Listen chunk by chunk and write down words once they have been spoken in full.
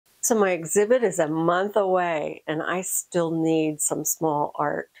So my exhibit is a month away and I still need some small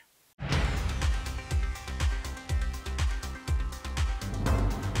art.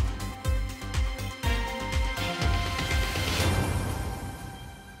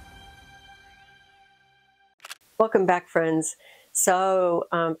 Welcome back, friends. So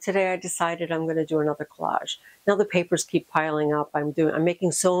today I decided I'm going to do another collage. Now the papers keep piling up. I'm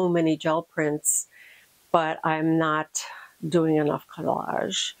making so many gel prints, but I'm not doing enough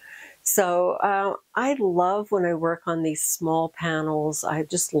collage. So I love when I work on these small panels. I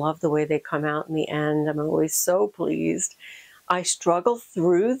just love the way they come out in the end. I'm always so pleased. I struggle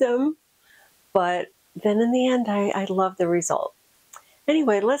through them, but then in the end, I love the result.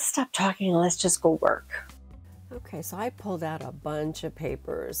 Anyway, let's stop talking and let's just go work. Okay, so I pulled out a bunch of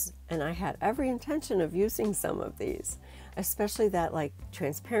papers and I had every intention of using some of these, especially that like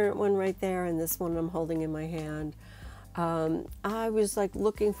transparent one right there and this one I'm holding in my hand. I was like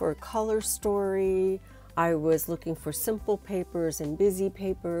looking for a color story. I was looking for simple papers and busy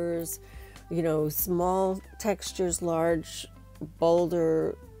papers, you know, small textures, large,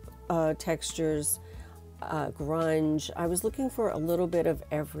 bolder textures, grunge. I was looking for a little bit of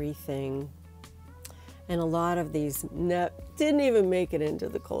everything. And a lot of these didn't even make it into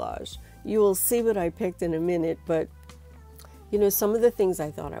the collage. You will see what I picked in a minute, but you know, some of the things I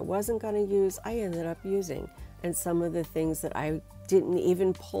thought I wasn't going to use, I ended up using. And some of the things that I didn't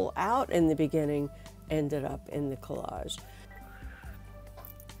even pull out in the beginning ended up in the collage.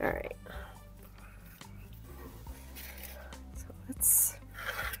 All right. So let's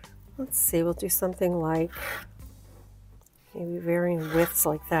see, we'll do something like maybe varying widths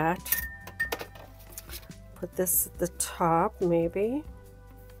like that. Put this at the top, maybe,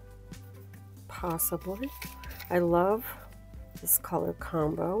 possibly. I love this color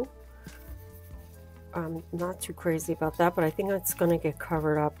combo. I'm not too crazy about that, but I think it's going to get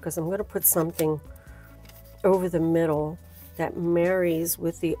covered up because I'm going to put something over the middle that marries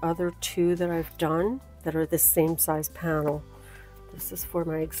with the other two that I've done that are the same size panel. This is for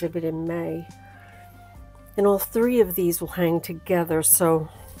my exhibit in May. And all three of these will hang together, so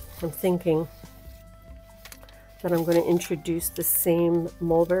I'm thinking that I'm going to introduce the same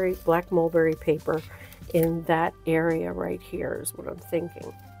black mulberry paper in that area right here is what I'm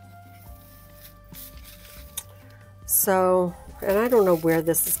thinking. So, and I don't know where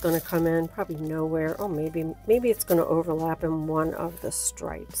this is going to come in, probably nowhere. Oh, maybe it's going to overlap in one of the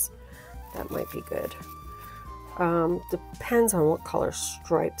stripes. That might be good. Depends on what color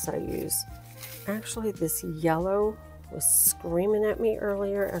stripes I use. Actually, this yellow was screaming at me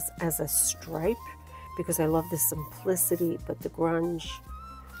earlier as a stripe, because I love the simplicity, but the grunge.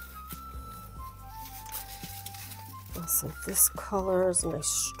 Also, this color is a nice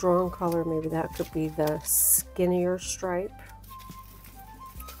strong color. Maybe that could be the skinnier stripe.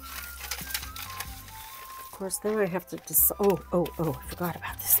 Of course, then I have to decide. Oh, I forgot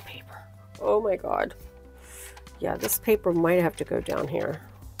about this paper. Oh my God. Yeah, this paper might have to go down here.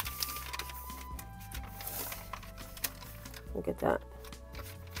 Look at that.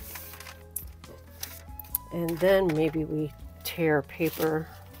 And then maybe we tear paper,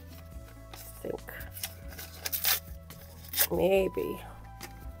 I think. Maybe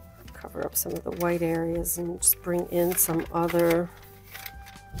cover up some of the white areas and just bring in some other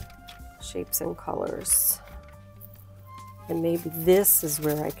shapes and colors. And maybe this is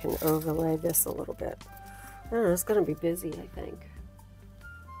where I can overlay this a little bit. I don't know, it's going to be busy, I think.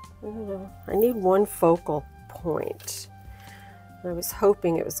 I don't know. I need one focal point. I was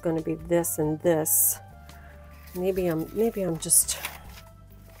hoping it was going to be this and this. Maybe I'm just,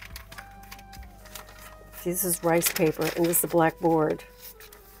 this is rice paper and this is a black board.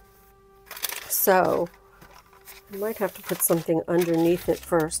 So I might have to put something underneath it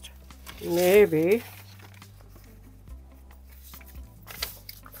first. Maybe.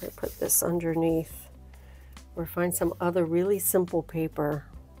 If I put this underneath or find some other really simple paper,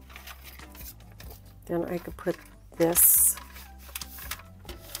 then I could put this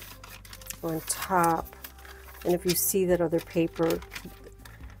on top. And if you see that other paper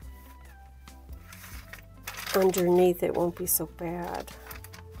underneath, it won't be so bad.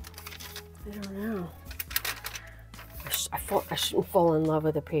 I don't know. I shouldn't fall in love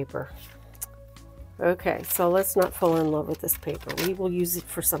with the paper. Okay, so let's not fall in love with this paper. We will use it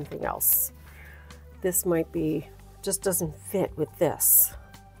for something else. This might be, just doesn't fit with this.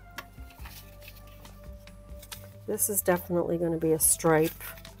 This is definitely going to be a stripe.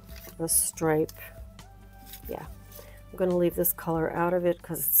 Yeah, I'm going to leave this color out of it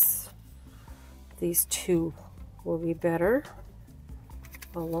because these two will be better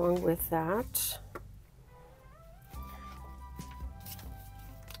along with that.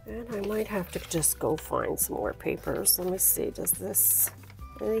 And I might have to just go find some more papers. Let me see, does this,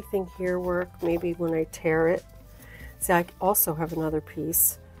 anything here work? Maybe when I tear it. See, I also have another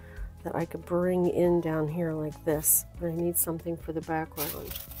piece that I could bring in down here like this. But I need something for the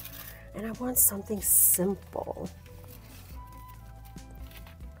background. And I want something simple.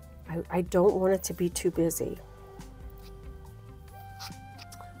 I don't want it to be too busy.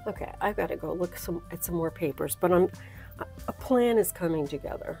 Okay, I've got to go look at some more papers, but a plan is coming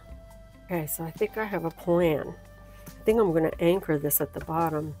together. Okay, so I think I have a plan. I think I'm going to anchor this at the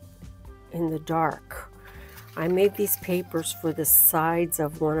bottom in the dark. I made these papers for the sides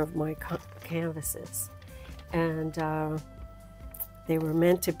of one of my canvases, and they were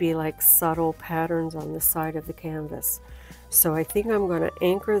meant to be like subtle patterns on the side of the canvas. So I think I'm going to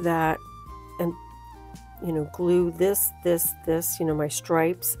anchor that and, you know, glue this, you know, my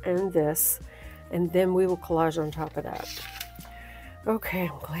stripes and this, and then we will collage on top of that. Okay,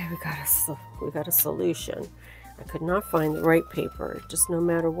 I'm glad we got a solution. I could not find the right paper. Just no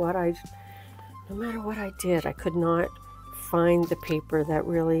matter what I did, I could not find the paper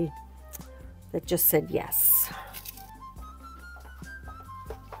that just said yes.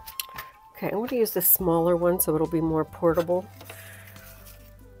 Okay, I'm going to use the smaller one so it'll be more portable.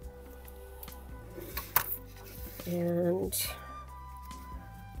 And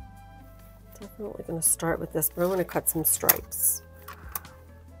definitely going to start with this, but I'm going to cut some stripes.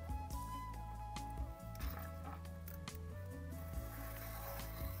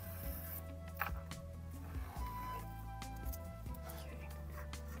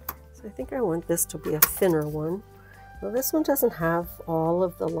 So I think I want this to be a thinner one. Now this one doesn't have all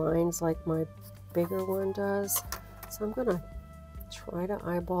of the lines like my bigger one does, so I'm going to try to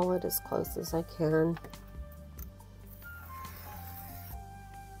eyeball it as close as I can.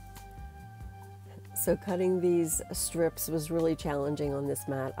 So cutting these strips was really challenging on this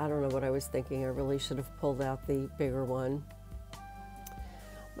mat. I don't know what I was thinking. I really should have pulled out the bigger one.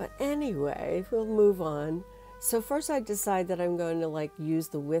 But anyway, we'll move on. So first I decide that I'm going to like use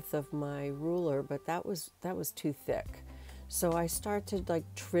the width of my ruler, but that was too thick. So I start to like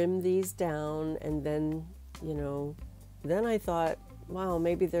trim these down, and then, you know, then I thought, wow,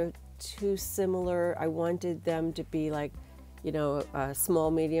 maybe they're too similar. I wanted them to be like, you know, a small,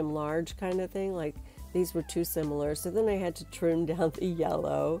 medium, large kind of thing. Like these were too similar. So then I had to trim down the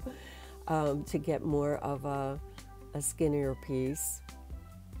yellow to get more of a skinnier piece.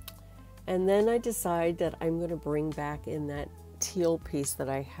 And then I decide that I'm going to bring back in that teal piece that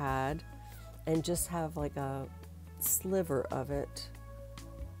I had and just have like a sliver of it.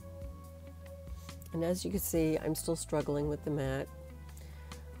 And as you can see, I'm still struggling with the mat.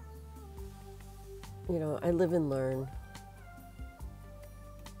 You know, I live and learn.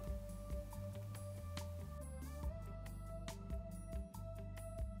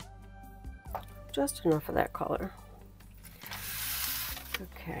 Just enough of that color.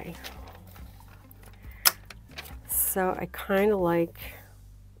 Okay. So I kind of like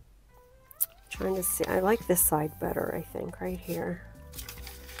trying to see, I like this side better, I think, right here.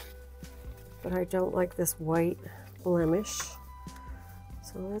 But I don't like this white blemish.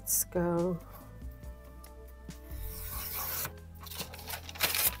 So let's go.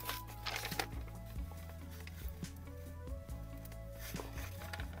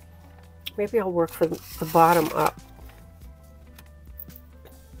 Maybe I'll work from the bottom up.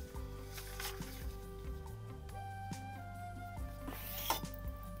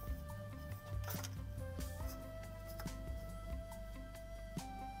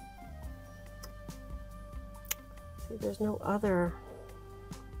 See, there's no other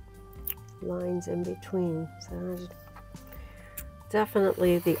lines in between. So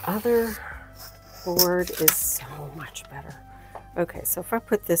definitely the other board is so much better. Okay, so if I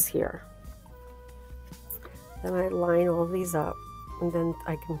put this here, then I line all these up, and then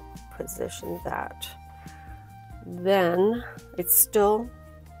I can position that. Then it's still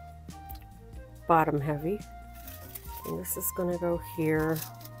bottom heavy, and this is going to go here.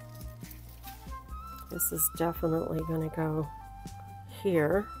 This is definitely going to go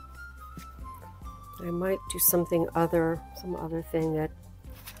here. I might do some other thing that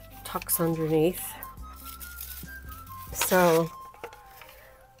tucks underneath. So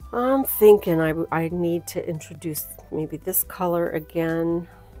I'm thinking I need to introduce maybe this color again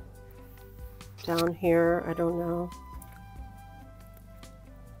down here. I don't know.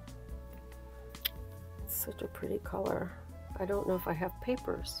 It's such a pretty color. I don't know if I have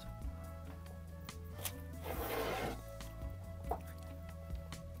papers.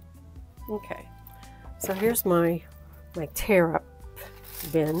 Okay, so here's my tear up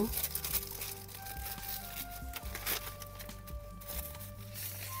bin.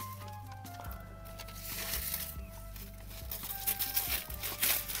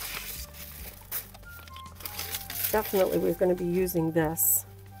 definitely we're going to be using this,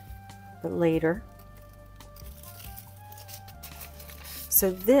 but later.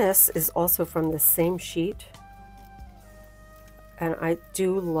 So this is also from the same sheet, and I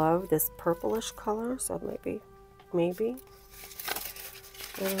do love this purplish color, so maybe,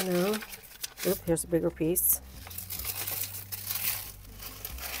 I don't know. Oop, here's a bigger piece.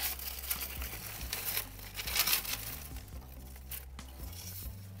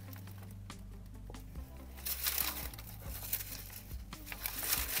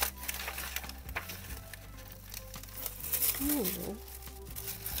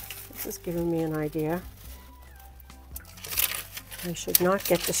 This is giving me an idea. I should not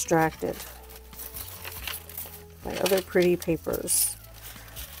get distracted by other pretty papers.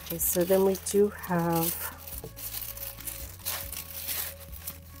 Okay, so then we do have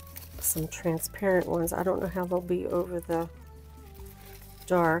some transparent ones. I don't know how they'll be over the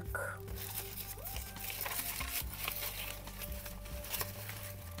dark.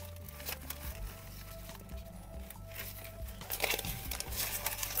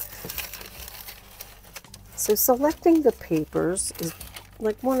 So selecting the papers is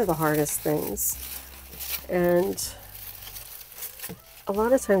like one of the hardest things, and a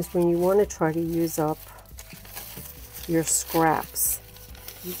lot of times when you want to try to use up your scraps,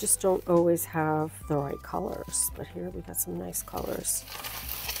 you just don't always have the right colors. But here we got some nice colors.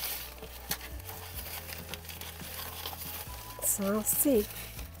 So I'll see.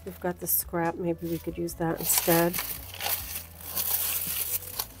 We've got the scrap, maybe we could use that instead.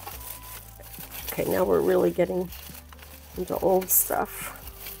 Okay, now we're really getting into old stuff.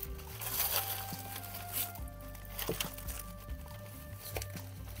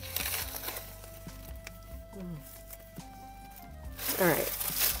 All right,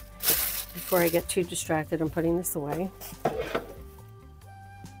 before I get too distracted, I'm putting this away.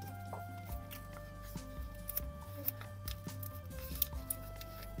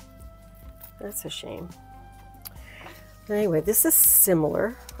 That's a shame. Anyway, this is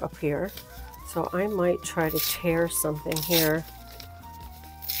similar up here. So I might try to tear something here.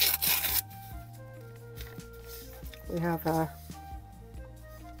 We have a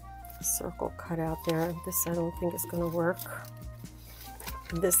circle cut out there. This I don't think is going to work.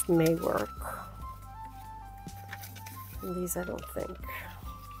 This may work. And these I don't think.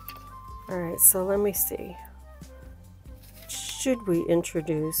 All right, so let me see. Should we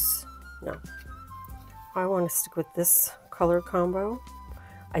introduce? No. I want to stick with this color combo.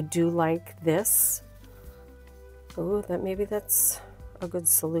 I do like this. Oh, maybe that's a good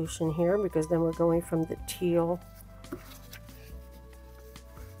solution here, because then we're going from the teal.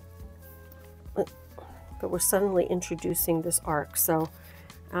 But we're suddenly introducing this arc, so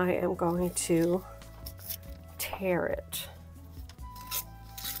I am going to tear it.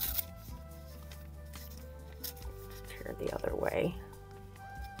 Tear the other way.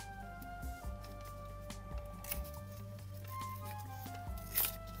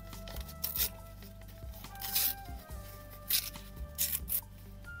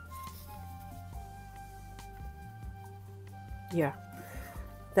 Yeah,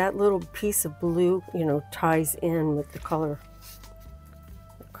 that little piece of blue, you know, ties in with the color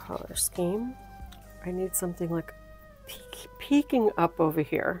scheme. I need something like peeking up over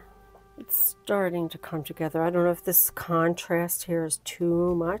here. It's starting to come together. I don't know if this contrast here is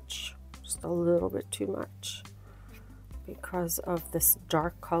too much, just a little bit too much, because of this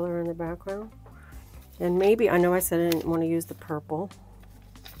dark color in the background. And maybe, I know I said I didn't want to use the purple.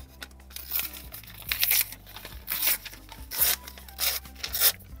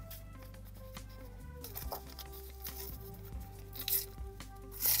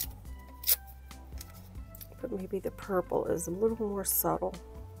 But maybe the purple is a little more subtle.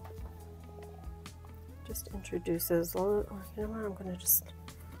 Just introduces, you know what, I'm going to just,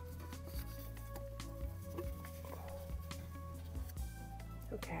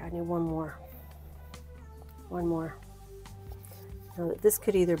 okay, I need one more. Now this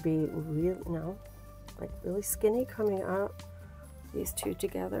could either be like really skinny coming up, these two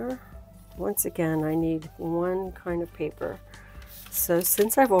together. Once again, I need one kind of paper. So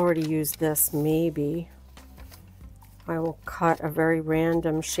since I've already used this, maybe I will cut a very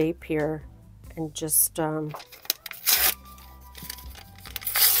random shape here and just yeah,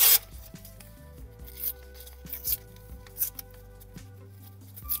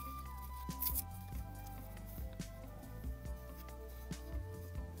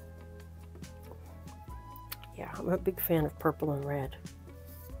 I'm a big fan of purple and red.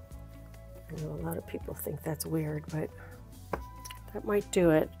 I know a lot of people think that's weird, but that might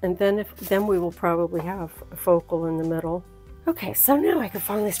do it. And then we will probably have a focal in the middle. Okay, so now I can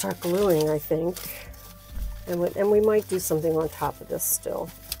finally start gluing, I think. And we might do something on top of this still.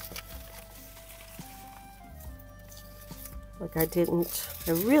 Like I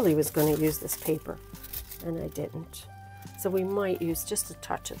really was going to use this paper, and I didn't. So we might use just a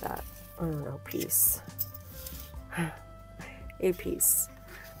touch of that, I don't know, piece. A piece.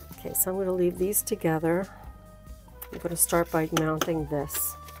 Okay, so I'm going to leave these together. I'm going to start by mounting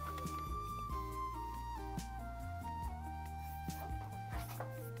this.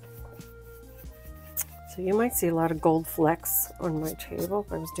 So you might see a lot of gold flecks on my table.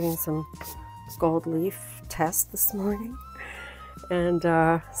 I was doing some gold leaf tests this morning, and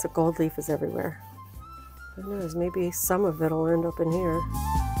so gold leaf is everywhere. Who knows, maybe some of it will end up in here.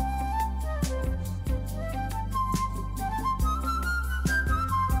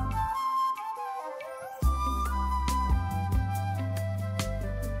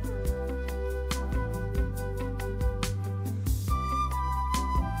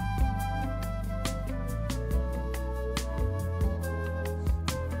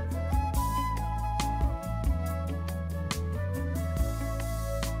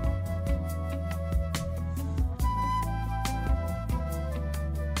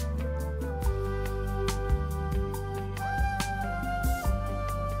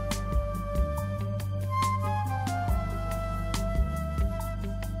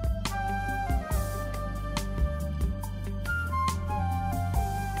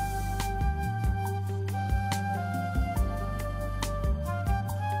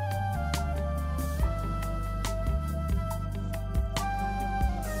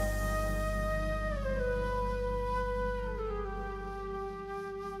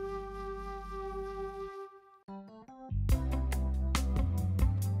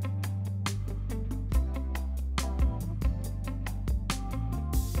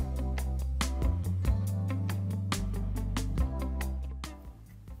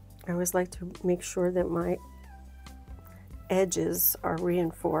 I always like to make sure that my edges are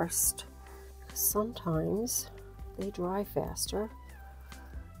reinforced. Sometimes they dry faster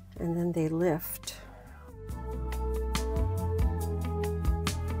and then they lift.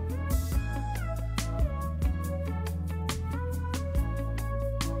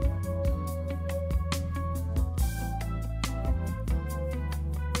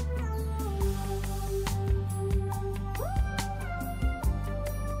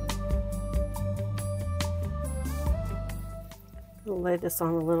 I'll lay this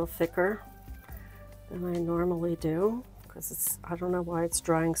on a little thicker than I normally do because I don't know why it's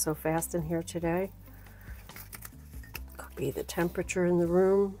drying so fast in here today. Could be the temperature in the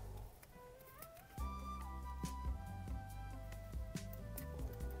room.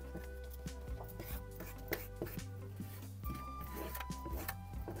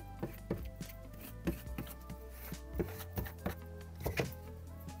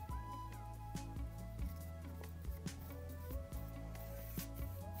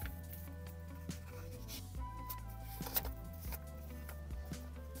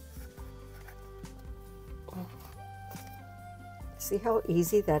 See how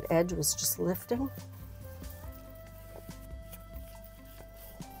easy that edge was just lifting?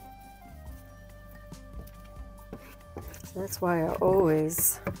 So that's why I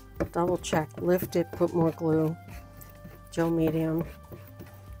always double check, lift it, put more glue, gel medium.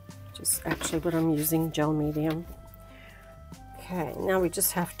 Just actually what I'm using, gel medium. Okay, now we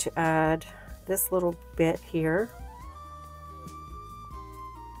just have to add this little bit here.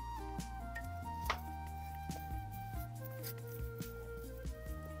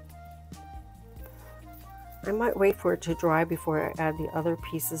 I might wait for it to dry before I add the other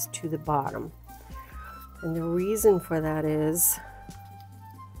pieces to the bottom. And the reason for that is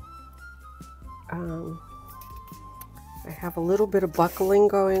I have a little bit of buckling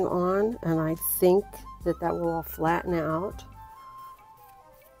going on, and I think that that will all flatten out.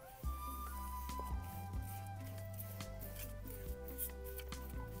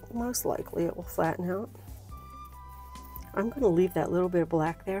 Most likely it will flatten out. I'm going to leave that little bit of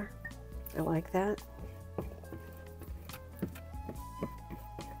black there. I like that.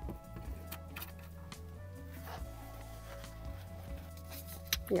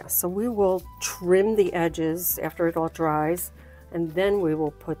 Yeah, so we will trim the edges after it all dries, and then we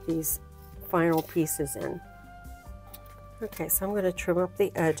will put these final pieces in. Okay, so I'm going to trim up the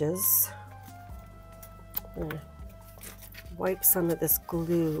edges. I'm going to wipe some of this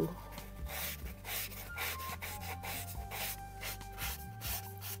glue.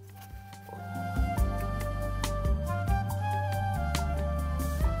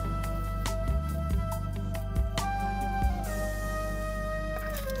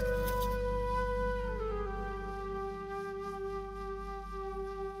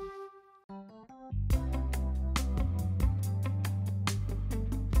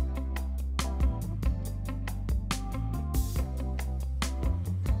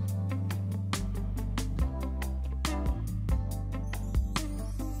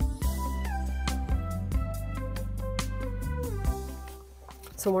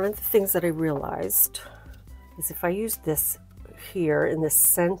 So one of the things that I realized is if I use this here in the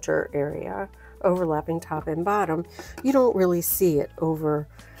center area, overlapping top and bottom, you don't really see it over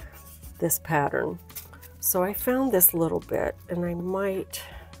this pattern. So I found this little bit and I might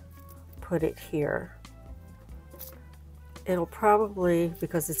put it here. It'll probably,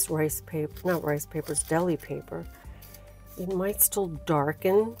 because it's rice paper, not rice paper, it's deli paper, it might still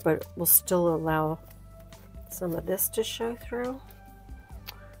darken, but will still allow some of this to show through,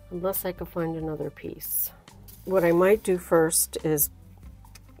 unless I can find another piece. What I might do first is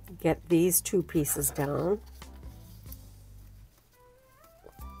get these two pieces down.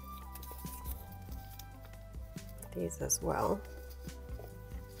 These as well.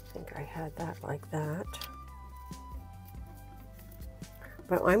 I think I had that like that.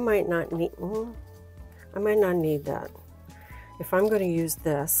 But I might not need that. If I'm going to use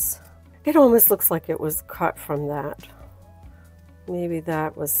this, it almost looks like it was cut from that. Maybe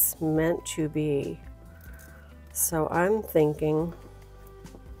that was meant to be. So I'm thinking,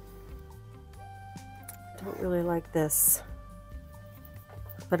 I don't really like this,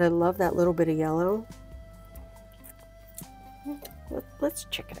 but I love that little bit of yellow. Let's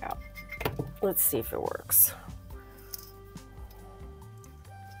check it out. Let's see if it works.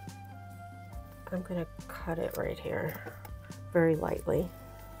 I'm gonna cut it right here, very lightly.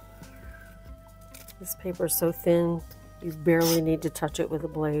 This paper is so thin, you barely need to touch it with a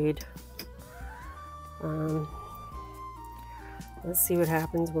blade. Let's see what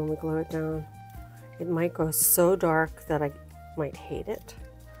happens when we glue it down. It might go so dark that I might hate it.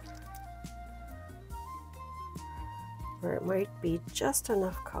 Or it might be just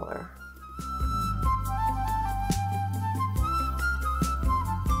enough color.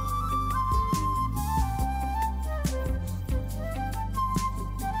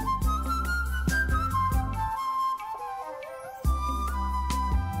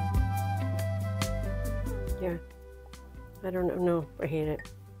 Yeah, I don't know. No, I hate it.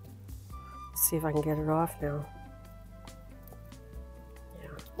 Let's see if I can get it off now.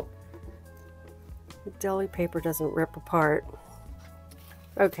 Yeah. The deli paper doesn't rip apart.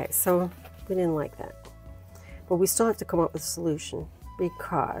 Okay, so we didn't like that. But we still have to come up with a solution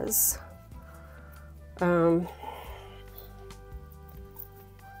because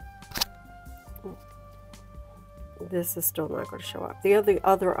this is still not going to show up. The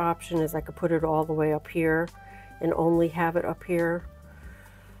other option is I could put it all the way up here and only have it up here,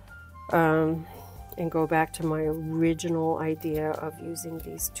 and go back to my original idea of using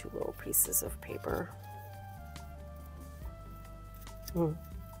these two little pieces of paper. You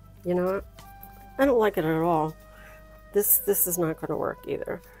know what? I don't like it at all. This is not going to work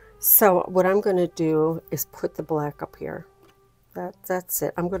either. So what I'm going to do is put the black up here. That's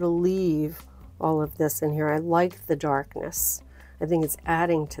it. I'm going to leave all of this in here. I like the darkness. I think it's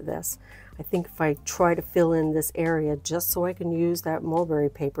adding to this. I think if I try to fill in this area just so I can use that mulberry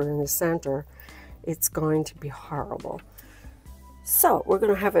paper in the center, it's going to be horrible. So we're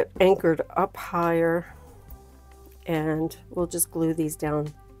going to have it anchored up higher, and we'll just glue these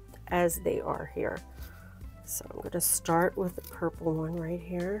down as they are here. So I'm going to start with the purple one right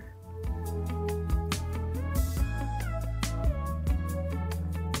here.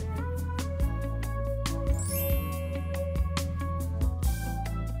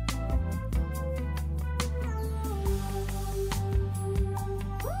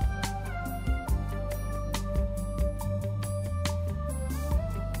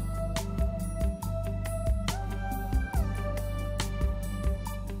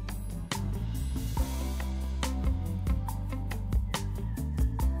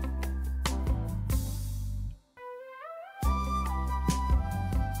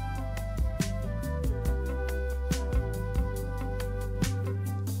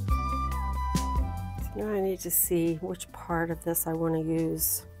 Now I need to see which part of this I want to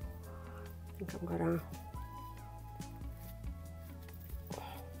use. I think I'm gonna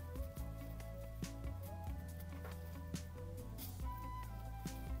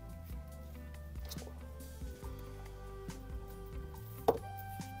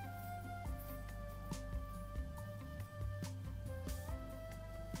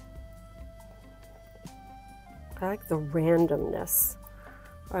I like the randomness.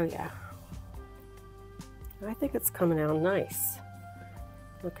 Oh yeah. I think it's coming out nice.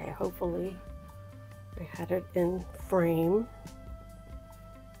 Okay, hopefully I had it in frame.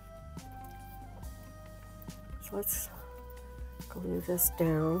 So let's glue this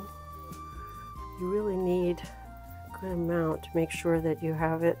down. You really need a good amount to make sure that you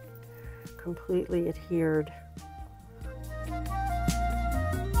have it completely adhered.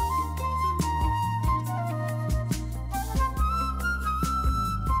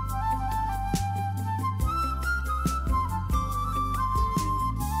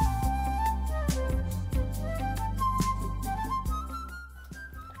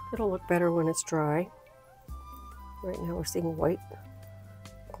 It'll look better when it's dry. Right now we're seeing white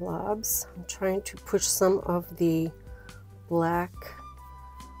globs. I'm trying to push some of the black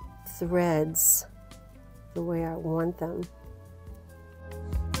threads the way I want them.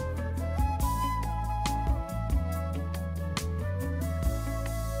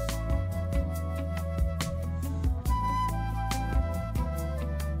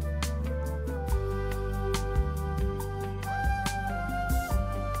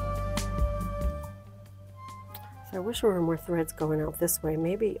 I wish there were more threads going out this way.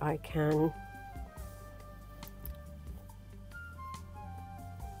 Maybe I can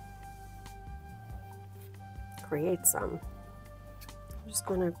create some. I'm just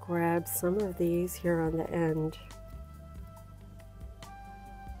going to grab some of these here on the end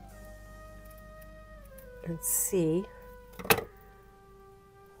and see if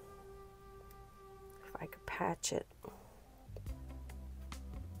I could patch it.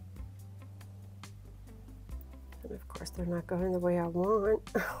 And of course they're not going the way I want.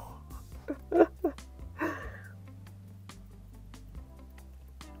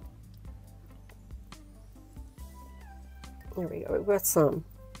 There we go, we've got some.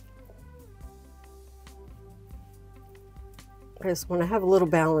 I just want to have a little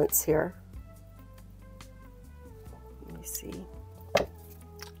balance here. Let me see.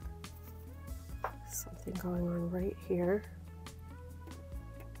 Something going on right here.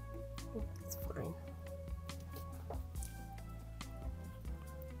 That's fine.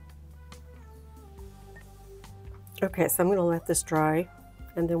 Okay, so I'm going to let this dry,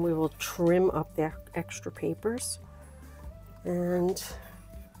 and then we will trim up the extra papers. And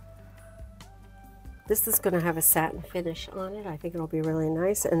this is going to have a satin finish on it. I think it'll be really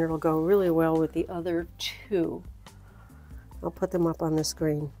nice, and it'll go really well with the other two. I'll put them up on the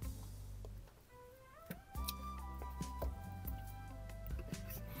screen.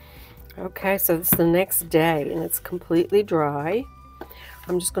 Okay, so it's the next day, and it's completely dry.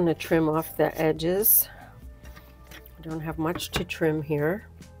 I'm just going to trim off the edges. I don't have much to trim here.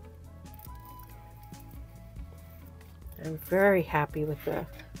 I'm very happy with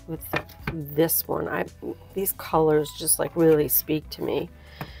this one. These colors just like really speak to me.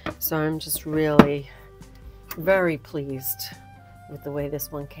 So I'm just really very pleased with the way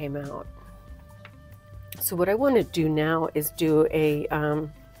this one came out. So what I want to do now is do a,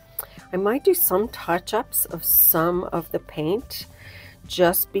 I might do some touch-ups of some of the paint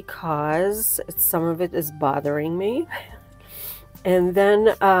just because some of it is bothering me. And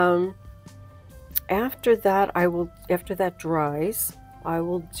then after that, after that dries, I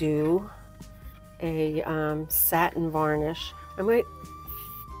will do a satin varnish. I might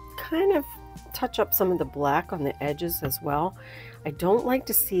kind of touch up some of the black on the edges as well. I don't like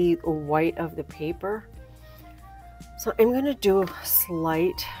to see the white of the paper, so I'm going to do a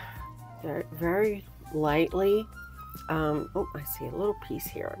slight, very lightly. Oh, I see a little piece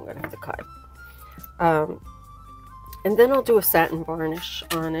here I'm going to have to cut. And then I'll do a satin varnish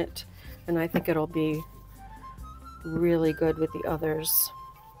on it, and I think it'll be really good with the others.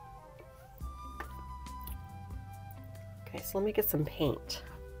 Okay, so let me get some paint.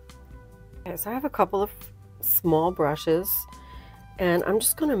 Okay, so I have a couple of small brushes, and I'm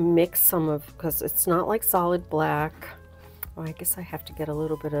just going to mix some of, because it's not like solid black. Oh, I guess I have to get a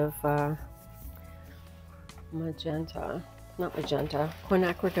little bit of magenta, not magenta,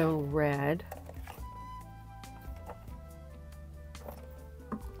 quinacridone red.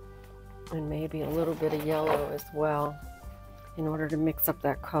 And maybe a little bit of yellow as well in order to mix up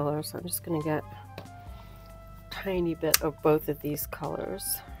that color. So I'm just going to get a tiny bit of both of these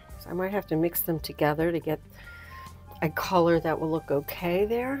colors. So I might have to mix them together to get a color that will look okay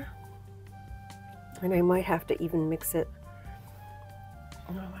there. And I might have to even mix it.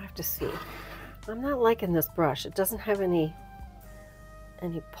 I have to see. I'm not liking this brush. It doesn't have any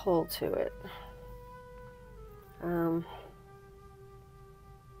pull to it.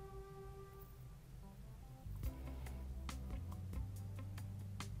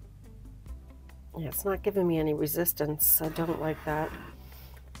 Yeah, it's not giving me any resistance. I don't like that.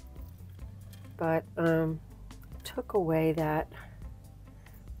 But took away that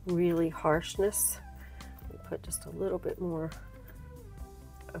really harshness. We put just a little bit more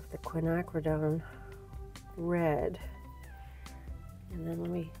of the quinacridone red. And then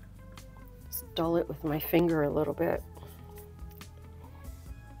let me just dull it with my finger a little bit.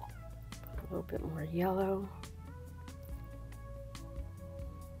 Put a little bit more yellow.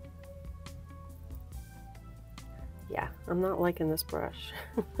 Yeah, I'm not liking this brush.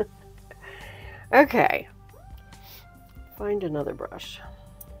 Okay, find another brush.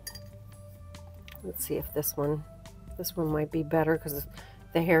 Let's see if this one might be better because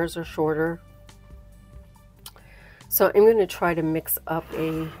The hairs are shorter. So I'm going to try to mix up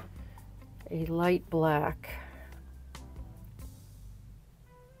a light black.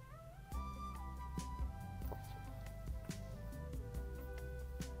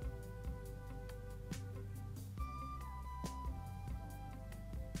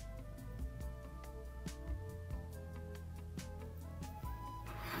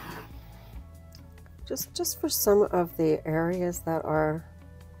 Just for some of the areas that are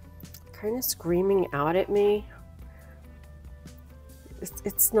kind of screaming out at me.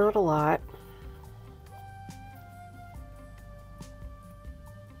 It's not a lot.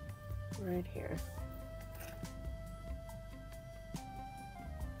 Right here.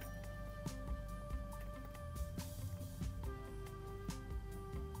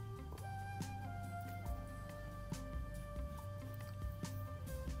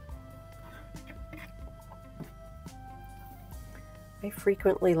 I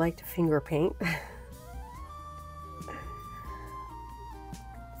frequently like to finger paint.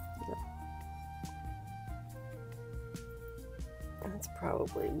 That's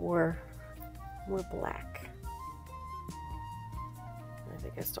probably more black. I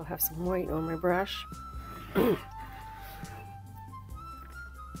think I still have some white on my brush.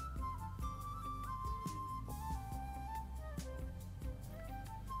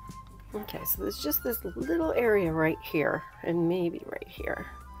 Okay, so there's just this little area right here, and maybe right here,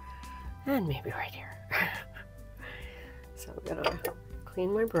 and maybe right here. So I'm gonna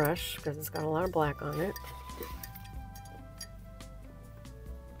clean my brush because it's got a lot of black on it.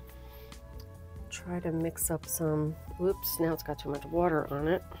 Try to mix up some, whoops, now it's got too much water on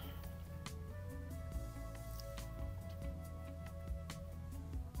it.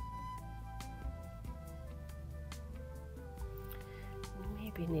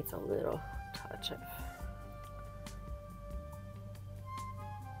 Maybe needs a little touch of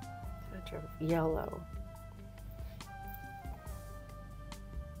yellow.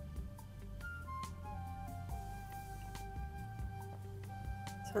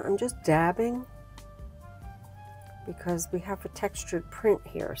 So I'm just dabbing because we have a textured print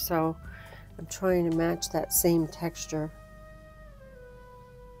here, so I'm trying to match that same texture.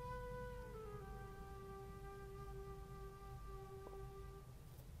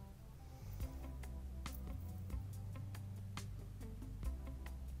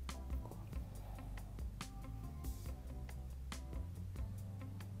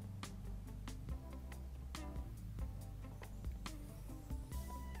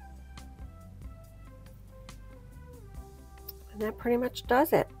 And that pretty much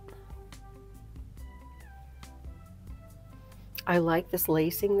does it. I like this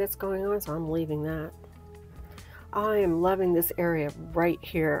lacing that's going on, so I'm leaving that. I am loving this area right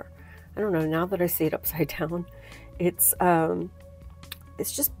here. I don't know, now that I see it upside down, it's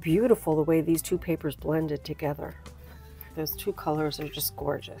just beautiful the way these two papers blended together. Those two colors are just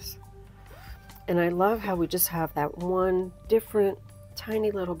gorgeous. And I love how we just have that one different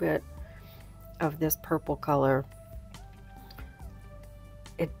tiny little bit of this purple color.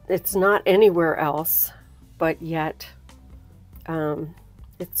 It's not anywhere else, but yet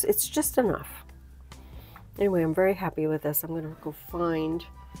it's just enough. Anyway, I'm very happy with this. I'm going to go find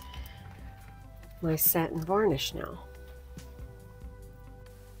my satin varnish now.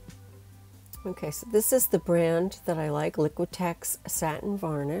 Okay, so this is the brand that I like, Liquitex Satin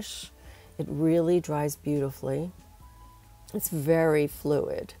Varnish. It really dries beautifully. It's very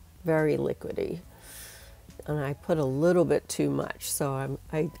fluid, very liquidy. And I put a little bit too much, so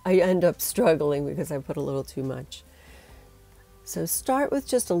I end up struggling because I put a little too much. So start with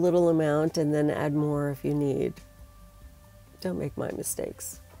just a little amount and then add more if you need. Don't make my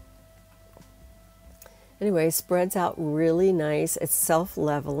mistakes. Anyway, spreads out really nice. It's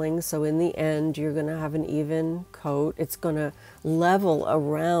self-leveling, so in the end you're going to have an even coat. It's going to level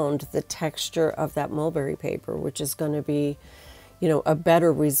around the texture of that mulberry paper, which is going to be, you know, a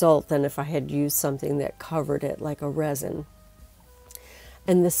better result than if I had used something that covered it like a resin.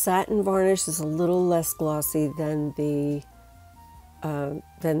 And the satin varnish is a little less glossy than the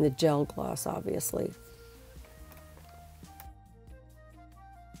gel gloss, obviously.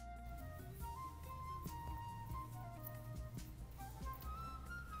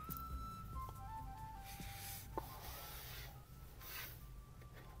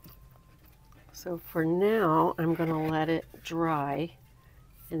 So for now, I'm going to let it dry,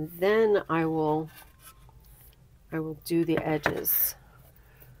 and then I will do the edges.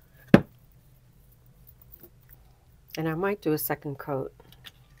 And I might do a second coat.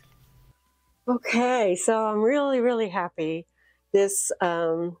 Okay, so I'm really happy. This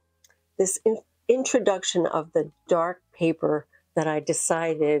introduction of the dark paper that I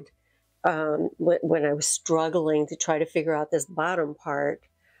decided when I was struggling to try to figure out this bottom part.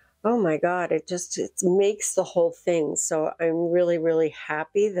 Oh my God, it makes the whole thing. So I'm really, really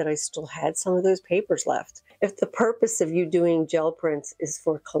happy that I still had some of those papers left. If the purpose of you doing gel prints is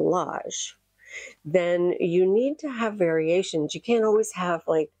for collage, then you need to have variations. You can't always have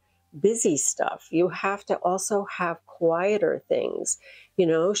like busy stuff. You have to also have quieter things, you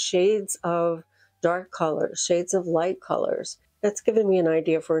know, shades of dark colors, shades of light colors. That's given me an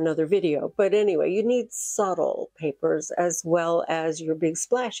idea for another video. But anyway, you need subtle papers as well as your big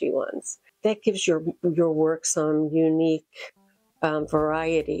splashy ones. That gives your work some unique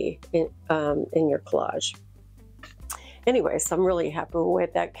variety in your collage. Anyways, I'm really happy with the way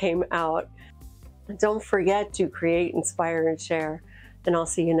that came out. Don't forget to create, inspire, and share. And I'll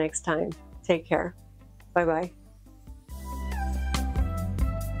see you next time. Take care. Bye-bye.